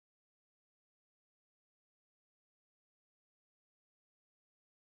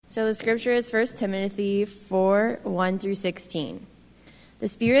So the scripture is 1 Timothy 4, 1 through 16. The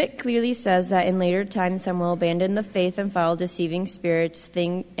Spirit clearly says that in later times some will abandon the faith and follow deceiving spirits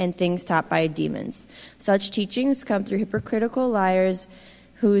and things taught by demons. Such teachings come through hypocritical liars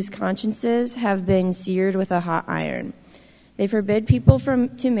whose consciences have been seared with a hot iron. They forbid people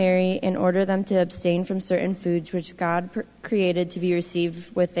to marry and order them to abstain from certain foods which God created to be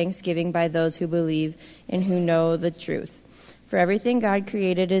received with thanksgiving by those who believe and who know the truth. For everything God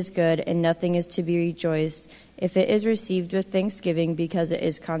created is good, and nothing is to be rejoiced if it is received with thanksgiving, because it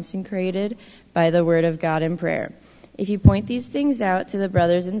is consecrated by the word of God in prayer. If you point these things out to the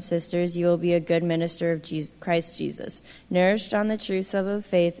brothers and sisters, you will be a good minister of Christ Jesus, nourished on the truths of the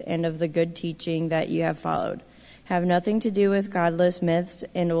faith and of the good teaching that you have followed. Have nothing to do with godless myths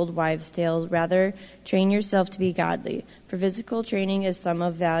and old wives' tales. Rather, train yourself to be godly. For physical training is some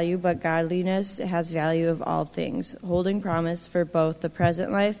of value, but godliness has value of all things, holding promise for both the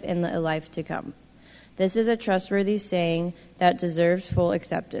present life and the life to come. This is a trustworthy saying that deserves full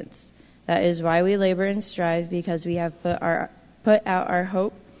acceptance. That is why we labor and strive, because we have put out our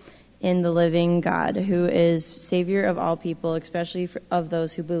hope in the living God, who is Savior of all people, especially of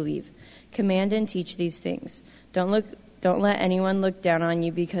those who believe. Command and teach these things. Don't let anyone look down on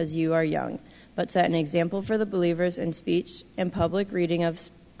you because you are young, but set an example for the believers in speech and public reading of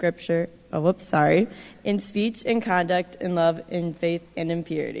Scripture. In speech and conduct, in love, in faith, and in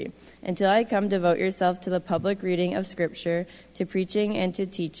purity. Until I come, devote yourself to the public reading of Scripture, to preaching and to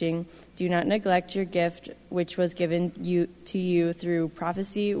teaching. Do not neglect your gift, which was given to you through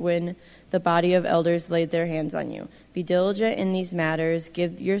prophecy when the body of elders laid their hands on you. Be diligent in these matters.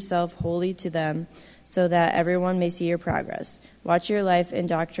 Give yourself wholly to them, so that everyone may see your progress. Watch your life and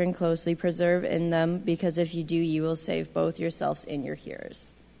doctrine closely. Preserve in them, because if you do, you will save both yourselves and your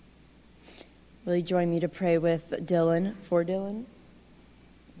hearers. Will you join me to pray with Dylan? For Dylan?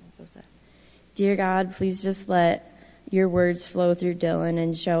 Dear God, please just let your words flow through Dylan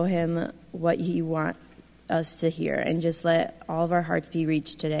and show him what you want us to hear. And just let all of our hearts be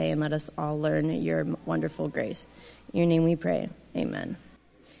reached today, and let us all learn your wonderful grace. In your name we pray. Amen.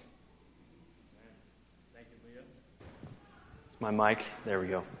 My mic. There we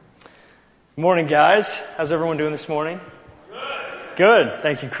go. Good morning, guys. How's everyone doing this morning? Good.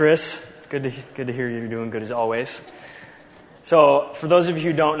 Thank you, Chris. It's good to hear you're doing good as always. So, for those of you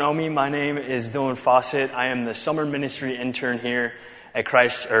who don't know me, my name is Dylan Fawcett. I am the summer ministry intern here at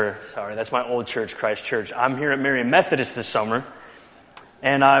that's my old church, Christ Church. I'm here at Marian Methodist this summer,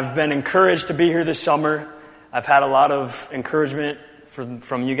 and I've been encouraged to be here this summer. I've had a lot of encouragement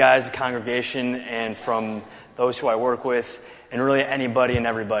from you guys, the congregation, and from those who I work with, and really anybody and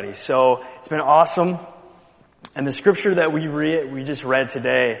everybody. So it's been awesome. And the scripture that we just read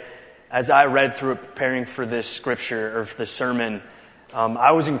today, as I read through it preparing for this scripture or for this sermon,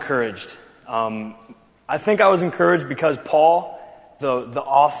 I was encouraged. I think I was encouraged because Paul, the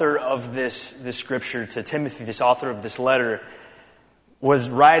author of this scripture to Timothy, this author of this letter, was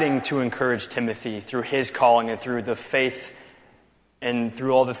writing to encourage Timothy through his calling and through the faith and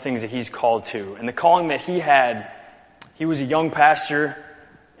through all the things that he's called to. And the calling that he had, he was a young pastor.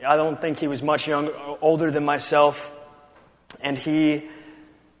 I don't think he was much older than myself. And he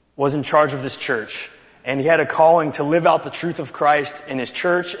was in charge of this church. And he had a calling to live out the truth of Christ in his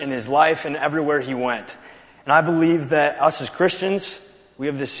church, in his life, and everywhere he went. And I believe that us as Christians, we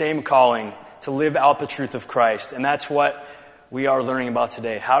have the same calling to live out the truth of Christ. And that's what we are learning about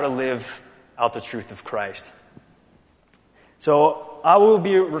today, how to live out the truth of Christ. So I will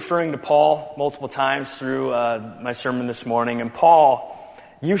be referring to Paul multiple times through my sermon this morning. And Paul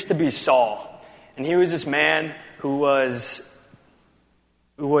used to be Saul. And he was this man who was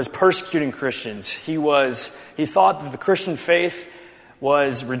persecuting Christians. He thought that the Christian faith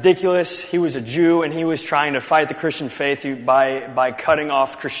was ridiculous. He was a Jew, and he was trying to fight the Christian faith by cutting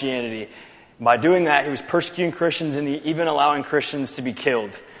off Christianity. By doing that, he was persecuting Christians and even allowing Christians to be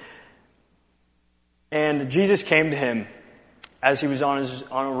killed. And Jesus came to him as he was on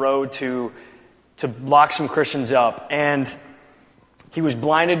a road to lock some Christians up. And he was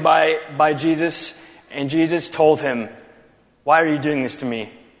blinded by Jesus, and Jesus told him, "Why are you doing this to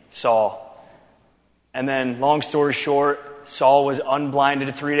me, Saul?" And then, long story short, Saul was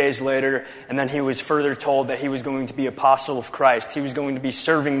unblinded 3 days later, and then he was further told that he was going to be apostle of Christ. He was going to be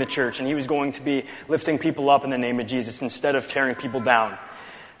serving the church, and he was going to be lifting people up in the name of Jesus instead of tearing people down.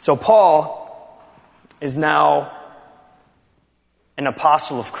 So Paul is now an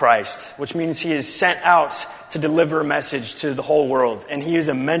apostle of Christ, which means he is sent out to deliver a message to the whole world. And he is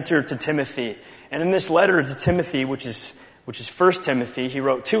a mentor to Timothy. And in this letter to Timothy, which is 1 Timothy, he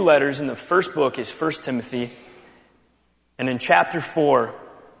wrote 2 letters, and the first book is 1 Timothy. And in chapter 4,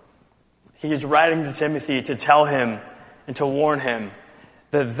 he is writing to Timothy to tell him and to warn him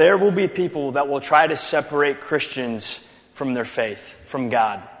that there will be people that will try to separate Christians from their faith, from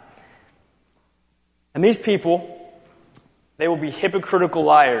God. And these people, they will be hypocritical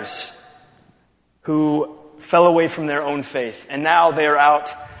liars who fell away from their own faith, and now they are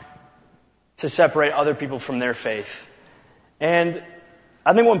out to separate other people from their faith. And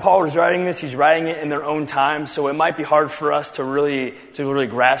I think when Paul was writing this, he's writing it in their own time, so it might be hard for us to really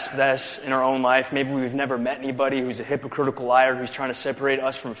grasp this in our own life. Maybe we've never met anybody who's a hypocritical liar who's trying to separate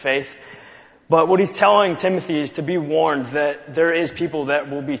us from faith. But what he's telling Timothy is to be warned that there is people that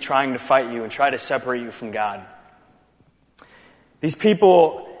will be trying to fight you and try to separate you from God. These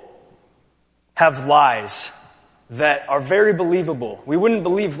people have lies that are very believable. We wouldn't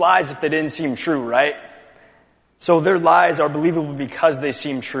believe lies if they didn't seem true, right? So their lies are believable because they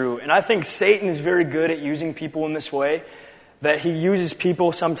seem true. And I think Satan is very good at using people in this way, that he uses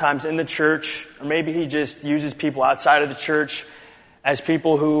people sometimes in the church, or maybe he just uses people outside of the church as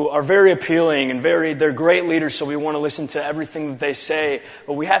people who are very appealing and they're great leaders, so we want to listen to everything that they say.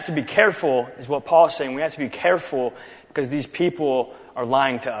 But we have to be careful, is what Paul's saying. We have to be careful because these people are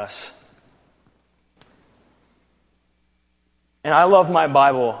lying to us. And I love my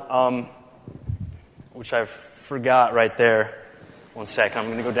Bible, which I forgot right there. One sec, I'm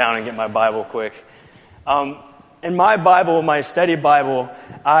going to go down and get my Bible quick. In my Bible, my study Bible,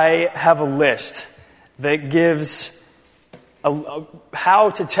 I have a list that gives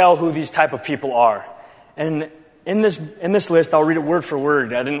how to tell who these type of people are. And in this list, I'll read it word for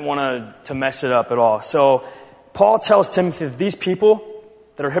word. I didn't want to mess it up at all. So Paul tells Timothy that these people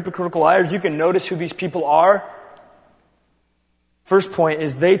that are hypocritical liars, you can notice who these people are. First point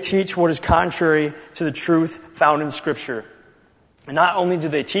is they teach what is contrary to the truth found in Scripture. And not only do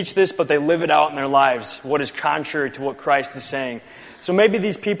they teach this, but they live it out in their lives, what is contrary to what Christ is saying. So maybe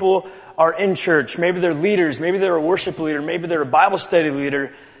these people are in church, maybe they're leaders, maybe they're a worship leader, maybe they're a Bible study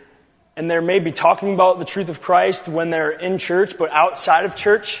leader, and they're maybe talking about the truth of Christ when they're in church, but outside of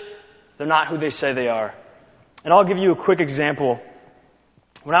church, they're not who they say they are. And I'll give you a quick example.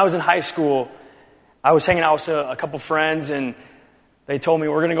 When I was in high school, I was hanging out with a couple friends, and they told me,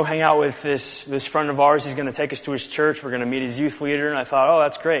 we're going to go hang out with this friend of ours. He's going to take us to his church. We're going to meet his youth leader. And I thought, oh,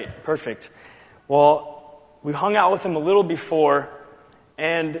 that's great. Perfect. Well, we hung out with him a little before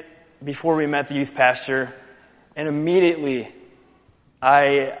we met the youth pastor. And immediately,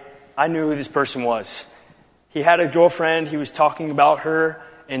 I knew who this person was. He had a girlfriend. He was talking about her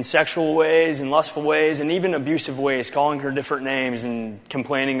in sexual ways and lustful ways and even abusive ways, calling her different names and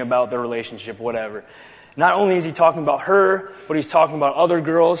complaining about their relationship, whatever. Not only is he talking about her, but he's talking about other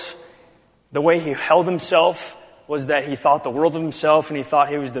girls. The way he held himself was that he thought the world of himself and he thought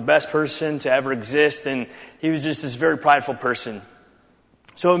he was the best person to ever exist, and he was just this very prideful person.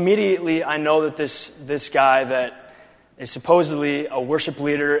 So immediately I know that this guy that is supposedly a worship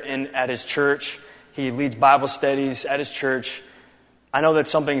leader at his church, he leads Bible studies at his church, I know that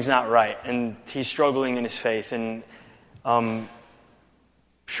something's not right, and he's struggling in his faith and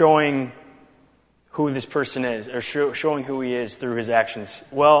showing who this person is, or showing who he is through his actions.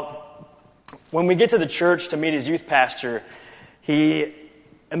 Well, when we get to the church to meet his youth pastor, he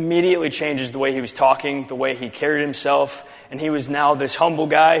immediately changes the way he was talking, the way he carried himself, and he was now this humble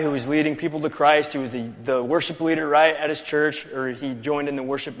guy who was leading people to Christ. He was the worship leader, right, at his church, or he joined in the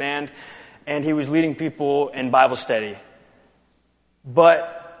worship band, and he was leading people in Bible study.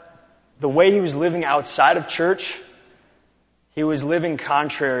 But the way he was living outside of church, he was living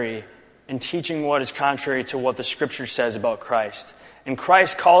contrary and teaching what is contrary to what the Scripture says about Christ. And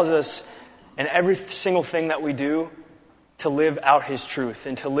Christ calls us in every single thing that we do to live out His truth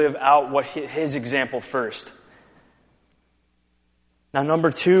and to live out what His example first. Now,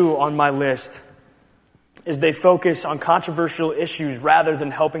 number 2 on my list is they focus on controversial issues rather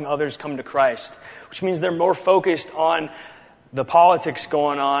than helping others come to Christ, which means they're more focused on the politics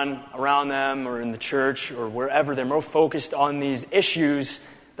going on around them or in the church or wherever. They're more focused on these issues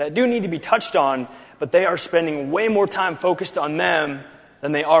that do need to be touched on, but they are spending way more time focused on them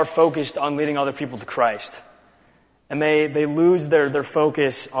than they are focused on leading other people to Christ. And they lose their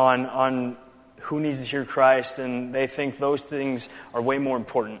focus on who needs to hear Christ, and they think those things are way more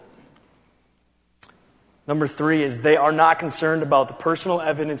important. Number 3 is they are not concerned about the personal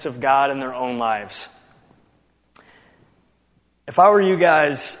evidence of God in their own lives. If I were you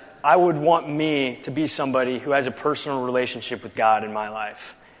guys, I would want me to be somebody who has a personal relationship with God in my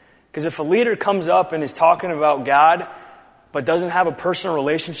life. Because if a leader comes up and is talking about God, but doesn't have a personal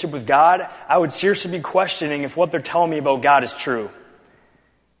relationship with God, I would seriously be questioning if what they're telling me about God is true.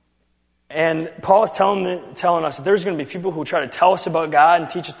 And Paul is telling us that there's going to be people who try to tell us about God and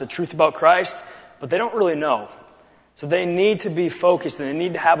teach us the truth about Christ, but they don't really know. So they need to be focused, and they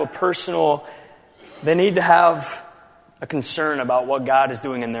need to have a concern about what God is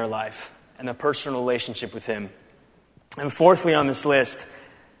doing in their life and a personal relationship with Him. And fourthly on this list,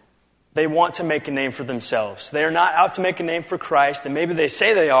 they want to make a name for themselves. They are not out to make a name for Christ, and maybe they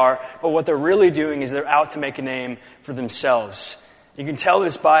say they are, but what they're really doing is they're out to make a name for themselves. You can tell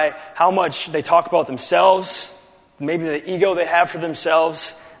this by how much they talk about themselves, maybe the ego they have for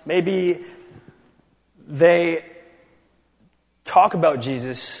themselves. Maybe they talk about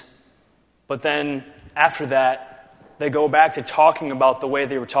Jesus, but then after that, they go back to talking about the way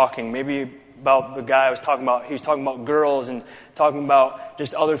they were talking. Maybe about the guy I was talking about, he was talking about girls and talking about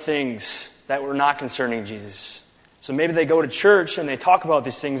just other things that were not concerning Jesus. So maybe they go to church and they talk about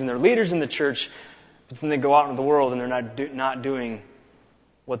these things and they're leaders in the church, but then they go out into the world and they're not doing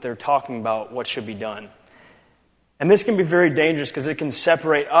what they're talking about, what should be done. And this can be very dangerous because it can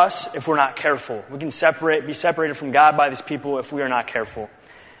separate us if we're not careful. We can be separated from God by these people if we are not careful.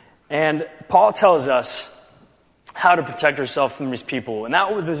 And Paul tells us how to protect ourselves from these people. And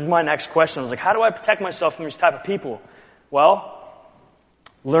that was my next question. I was like, how do I protect myself from these type of people? Well,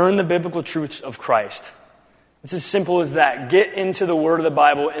 learn the biblical truths of Christ. It's as simple as that. Get into the Word of the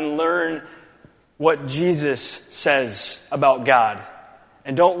Bible and learn what Jesus says about God.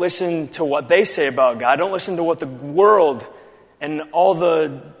 And don't listen to what they say about God. Don't listen to what the world and all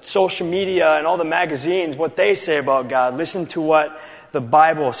the social media and all the magazines, what they say about God. Listen to what the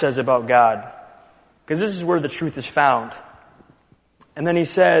Bible says about God. Because this is where the truth is found. And then he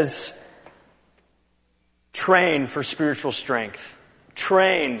says, train for spiritual strength.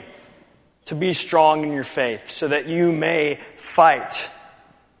 Train to be strong in your faith so that you may fight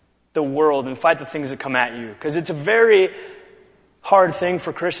the world and fight the things that come at you. Because it's a very hard thing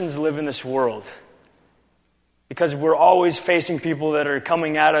for Christians to live in this world. Because we're always facing people that are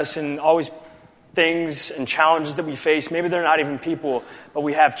coming at us and always things and challenges that we face. Maybe they're not even people, but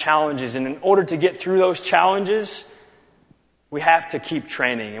we have challenges. And in order to get through those challenges, we have to keep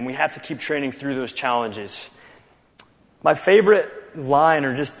training. And we have to keep training through those challenges. My favorite line,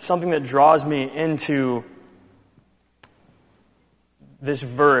 or just something that draws me into this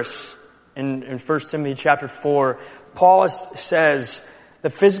verse in 1 Timothy chapter 4, Paul says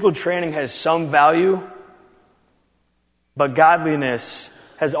that physical training has some value, but godliness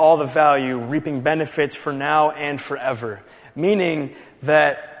has all the value, reaping benefits for now and forever. Meaning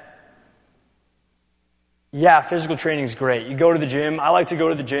that, yeah, physical training is great. You go to the gym. I like to go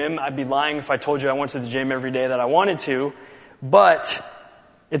to the gym. I'd be lying if I told you I went to the gym every day that I wanted to, but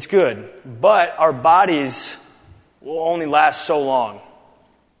it's good. But our bodies will only last so long.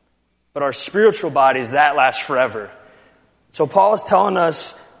 But our spiritual bodies, that lasts forever. So Paul is telling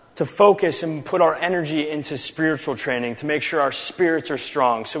us to focus and put our energy into spiritual training to make sure our spirits are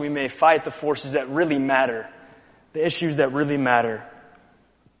strong so we may fight the forces that really matter, the issues that really matter.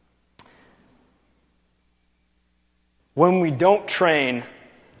 When we don't train,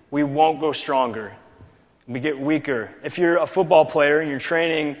 we won't go stronger. We get weaker. If you're a football player and you're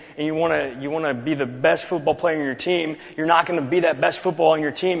training and you want to be the best football player in your team, you're not going to be that best football in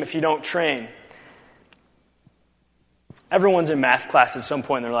your team if you don't train. Everyone's in math class at some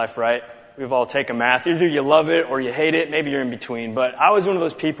point in their life, right? We've all taken math. Either you love it or you hate it. Maybe you're in between. But I was one of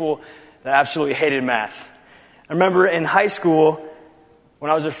those people that absolutely hated math. I remember in high school, when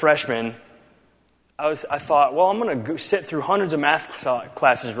I was a freshman, I thought, well, I'm going to sit through hundreds of math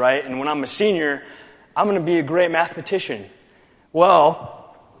classes, right? And when I'm a senior, I'm going to be a great mathematician.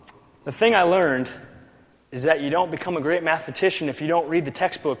 Well, the thing I learned is that you don't become a great mathematician if you don't read the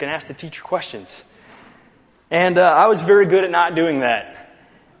textbook and ask the teacher questions. And I was very good at not doing that.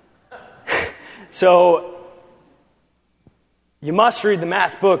 So, you must read the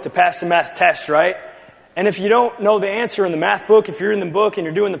math book to pass the math test, right? And if you don't know the answer in the math book, if you're in the book and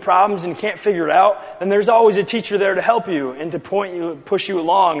you're doing the problems and you can't figure it out, then there's always a teacher there to help you and to point you, push you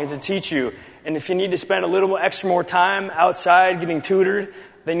along and to teach you. And if you need to spend a little extra more time outside getting tutored,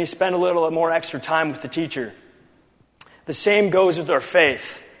 then you spend a little more extra time with the teacher. The same goes with our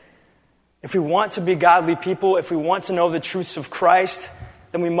faith. If we want to be godly people, if we want to know the truths of Christ,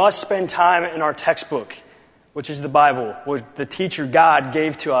 then we must spend time in our textbook, which is the Bible, what the teacher God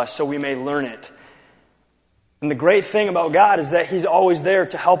gave to us so we may learn it. And the great thing about God is that He's always there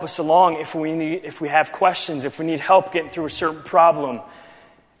to help us along if we have questions, if we need help getting through a certain problem.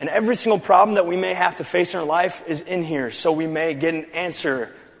 And every single problem that we may have to face in our life is in here, so we may get an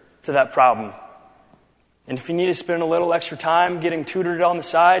answer to that problem. And if you need to spend a little extra time getting tutored on the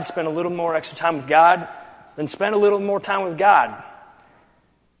side, spend a little more extra time with God, then spend a little more time with God.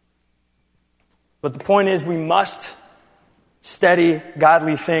 But the point is, we must study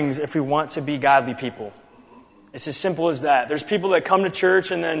godly things if we want to be godly people. It's as simple as that. There's people that come to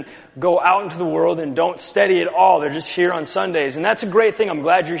church and then go out into the world and don't study at all. They're just here on Sundays. And that's a great thing. I'm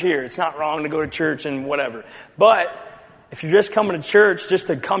glad you're here. It's not wrong to go to church and whatever. But if you're just coming to church just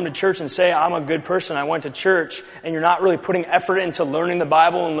to come to church and say, I'm a good person, I went to church, and you're not really putting effort into learning the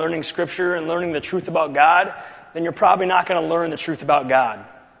Bible and learning Scripture and learning the truth about God, then you're probably not going to learn the truth about God.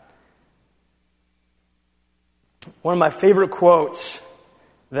 One of my favorite quotes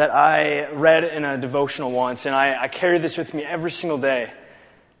that I read in a devotional once, and I carry this with me every single day.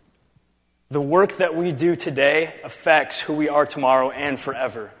 The work that we do today affects who we are tomorrow and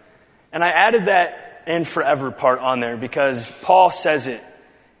forever. And I added that "and forever" part on there because Paul says it.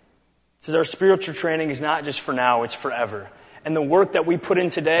 He says our spiritual training is not just for now, it's forever. And the work that we put in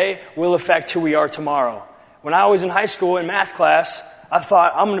today will affect who we are tomorrow. When I was in high school in math class, I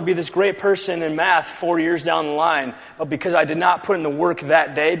thought, I'm going to be this great person in math 4 years down the line. But because I did not put in the work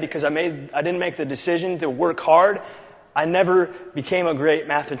that day, because I didn't make the decision to work hard, I never became a great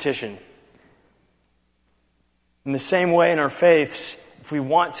mathematician. In the same way in our faiths, if we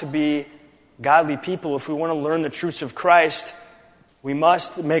want to be godly people, if we want to learn the truths of Christ, we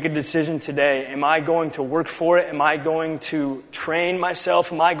must make a decision today. Am I going to work for it? Am I going to train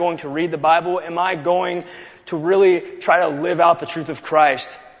myself? Am I going to read the Bible? Am I going to really try to live out the truth of Christ?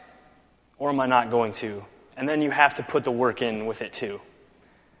 Or am I not going to? And then you have to put the work in with it too.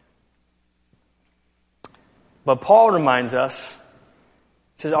 But Paul reminds us,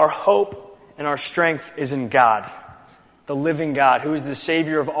 he says, our hope and our strength is in God, the living God, who is the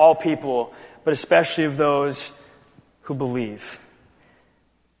Savior of all people, but especially of those who believe.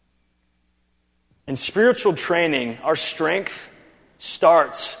 In spiritual training, our strength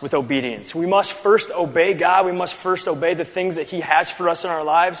starts with obedience. We must first obey God. We must first obey the things that He has for us in our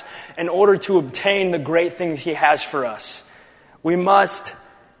lives in order to obtain the great things He has for us. We must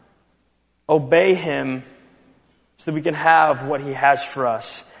obey Him so that we can have what He has for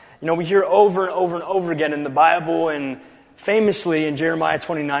us. You know, we hear over and over and over again in the Bible and famously in Jeremiah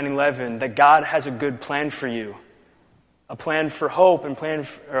 29:11 that God has a good plan for you. A plan for hope and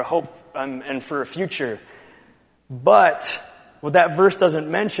and for a future. But what that verse doesn't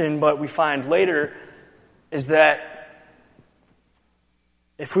mention, but we find later, is that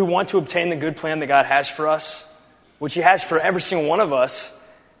if we want to obtain the good plan that God has for us, which He has for every single one of us,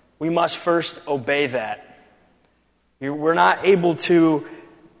 we must first obey that. We're not able to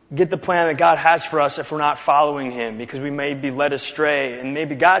get the plan that God has for us if we're not following Him, because we may be led astray, and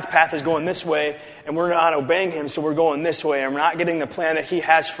maybe God's path is going this way and we're not obeying Him, so we're going this way, and we're not getting the plan that He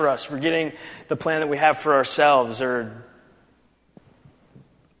has for us. We're getting the plan that we have for ourselves, or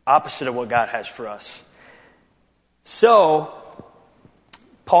opposite of what God has for us. So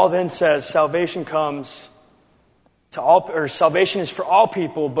Paul then says salvation comes to all, or salvation is for all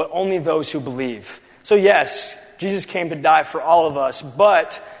people, but only those who believe. So yes, Jesus came to die for all of us,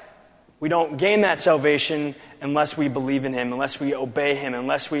 but we don't gain that salvation unless we believe in Him, unless we obey Him,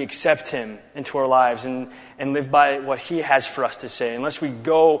 unless we accept Him into our lives and live by what He has for us to say, unless we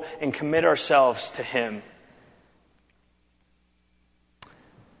go and commit ourselves to Him.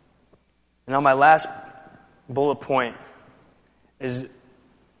 Now my last bullet point is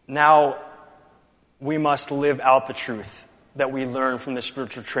now we must live out the truth that we learn from the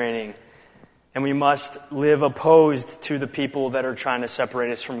spiritual training. And we must live opposed to the people that are trying to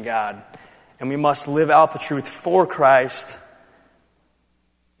separate us from God. And we must live out the truth for Christ,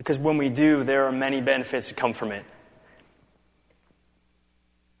 because when we do, there are many benefits that come from it.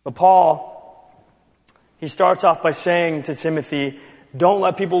 But Paul, he starts off by saying to Timothy, don't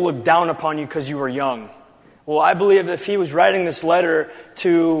let people look down upon you because you are young. Well, I believe that if he was writing this letter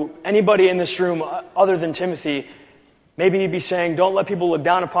to anybody in this room other than Timothy, maybe he'd be saying, don't let people look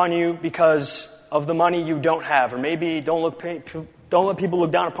down upon you because of the money you don't have. Or maybe don't let people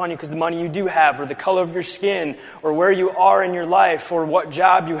look down upon you because of the money you do have, or the color of your skin, or where you are in your life, or what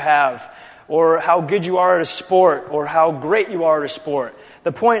job you have, or how good you are at a sport, or how great you are at a sport.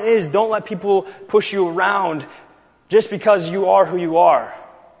 The point is, don't let people push you around just because you are who you are.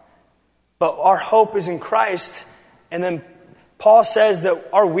 But our hope is in Christ. And then Paul says that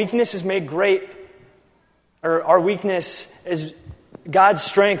our weakness is made great, or our weakness is, God's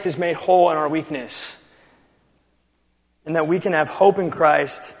strength is made whole in our weakness. And that we can have hope in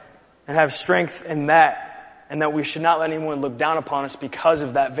Christ and have strength in that. And that we should not let anyone look down upon us because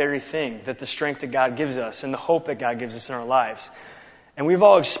of that very thing, that the strength that God gives us and the hope that God gives us in our lives. And we've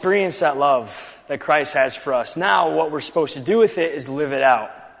all experienced that love that Christ has for us. Now what we're supposed to do with it is live it out.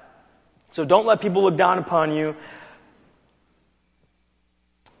 So don't let people look down upon you.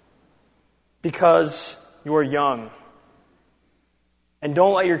 because you are young. And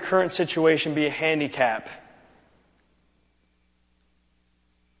don't let your current situation be a handicap.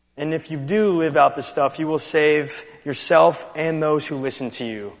 And if you do live out this stuff, you will save yourself and those who listen to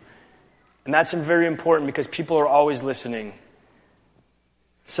you. And that's very important because people are always listening.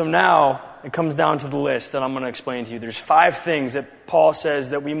 So now it comes down to the list that I'm going to explain to you. There's 5 things that Paul says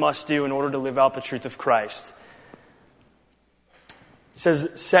that we must do in order to live out the truth of Christ. He says,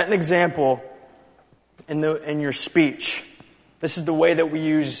 set an example in your speech. This is the way that we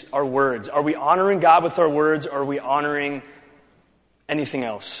use our words. Are we honoring God with our words, or are we honoring anything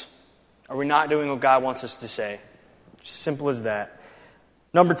else? Are we not doing what God wants us to say? Simple as that.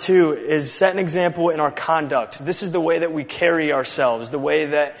 Number 2 is set an example in our conduct. This is the way that we carry ourselves, the way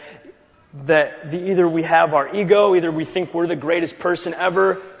that either we have our ego, either we think we're the greatest person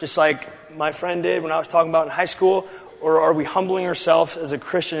ever, just like my friend did when I was talking about in high school, or are we humbling ourselves as a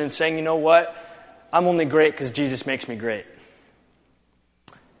Christian and saying, you know what, I'm only great because Jesus makes me great.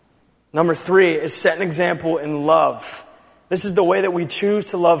 Number 3 is set an example in love. This is the way that we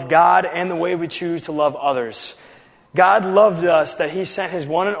choose to love God and the way we choose to love others. God loved us that He sent His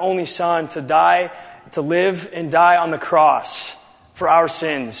one and only Son to live and die on the cross for our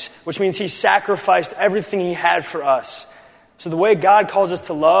sins, which means He sacrificed everything He had for us. So the way God calls us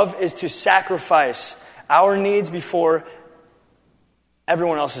to love is to sacrifice our needs before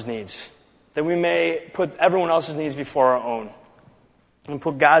everyone else's needs. That we may put everyone else's needs before our own. And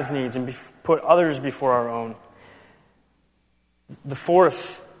put God's needs and put others before our own. The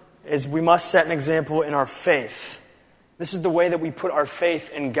 4th is we must set an example in our faith. This is the way that we put our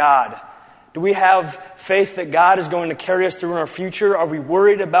faith in God. Do we have faith that God is going to carry us through in our future? Are we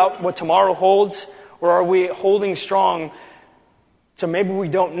worried about what tomorrow holds? Or are we holding strong so maybe we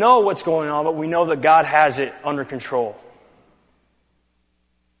don't know what's going on, but we know that God has it under control?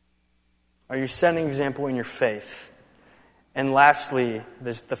 Are you setting an example in your faith? And lastly,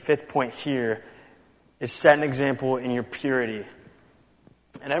 the 5th point here is set an example in your purity.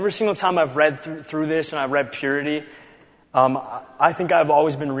 And every single time I've read through this and I've read purity, I think I've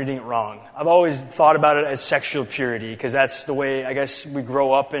always been reading it wrong. I've always thought about it as sexual purity because that's the way, I guess, we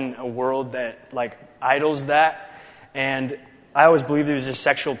grow up in a world that, idols that. And I always believed it was just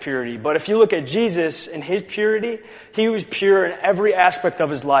sexual purity. But if you look at Jesus and His purity, He was pure in every aspect of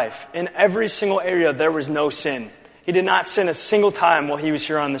His life. In every single area, there was no sin. He did not sin a single time while He was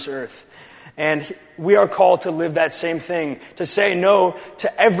here on this earth. And we are called to live that same thing, to say no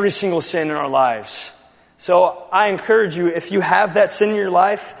to every single sin in our lives. So I encourage you, if you have that sin in your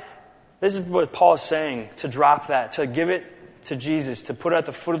life, this is what Paul is saying, to drop that, to give it to Jesus, to put it at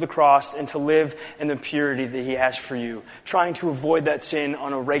the foot of the cross, and to live in the purity that He has for you. Trying to avoid that sin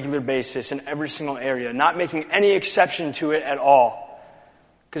on a regular basis in every single area, not making any exception to it at all.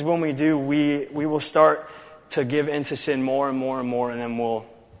 Because when we do, we will start to give into sin more and more and more, and then we'll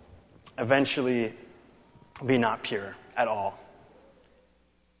eventually be not pure at all.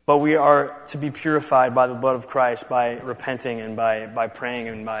 But we are to be purified by the blood of Christ, by repenting and by praying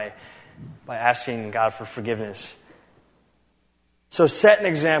and by asking God for forgiveness. So set an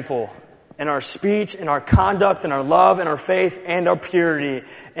example in our speech, in our conduct, in our love, in our faith, and our purity.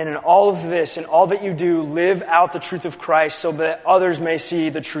 And in all of this, in all that you do, live out the truth of Christ so that others may see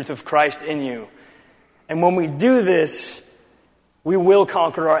the truth of Christ in you. And when we do this, we will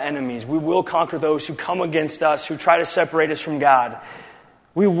conquer our enemies. We will conquer those who come against us, who try to separate us from God.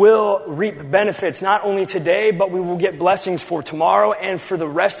 We will reap benefits not only today, but we will get blessings for tomorrow and for the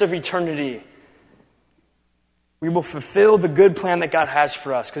rest of eternity. We will fulfill the good plan that God has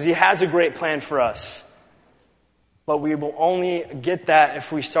for us, because He has a great plan for us. But we will only get that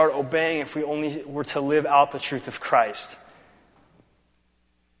if we start obeying, if we only were to live out the truth of Christ.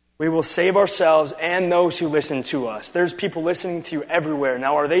 We will save ourselves and those who listen to us. There's people listening to you everywhere.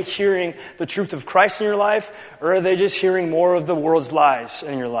 Now, are they hearing the truth of Christ in your life, or are they just hearing more of the world's lies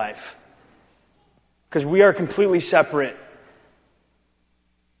in your life? Because we are completely separate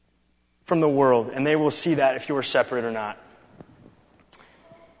from the world, and they will see that if you are separate or not.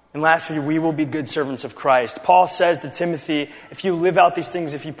 And lastly, we will be good servants of Christ. Paul says to Timothy, if you live out these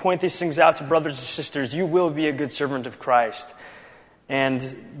things, if you point these things out to brothers and sisters, you will be a good servant of Christ. And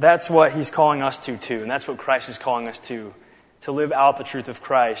that's what he's calling us to too. And that's what Christ is calling us to live out the truth of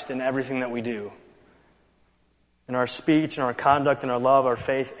Christ in everything that we do. In our speech, in our conduct, in our love, our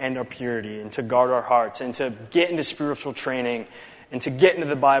faith, and our purity. And to guard our hearts, and to get into spiritual training, and to get into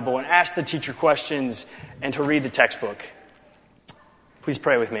the Bible, and ask the teacher questions, and to read the textbook. Please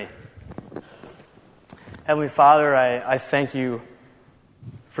pray with me. Heavenly Father, I thank you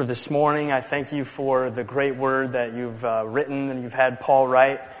for this morning. I thank you for the great word that you've written and you've had Paul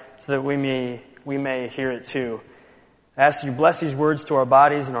write so that we may hear it too. I ask you to bless these words to our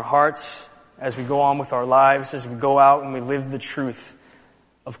bodies and our hearts as we go on with our lives, as we go out and we live the truth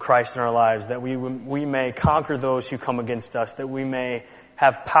of Christ in our lives, that we may conquer those who come against us, that we may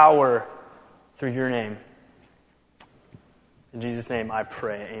have power through your name. In Jesus' name I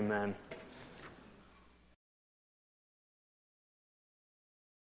pray, amen.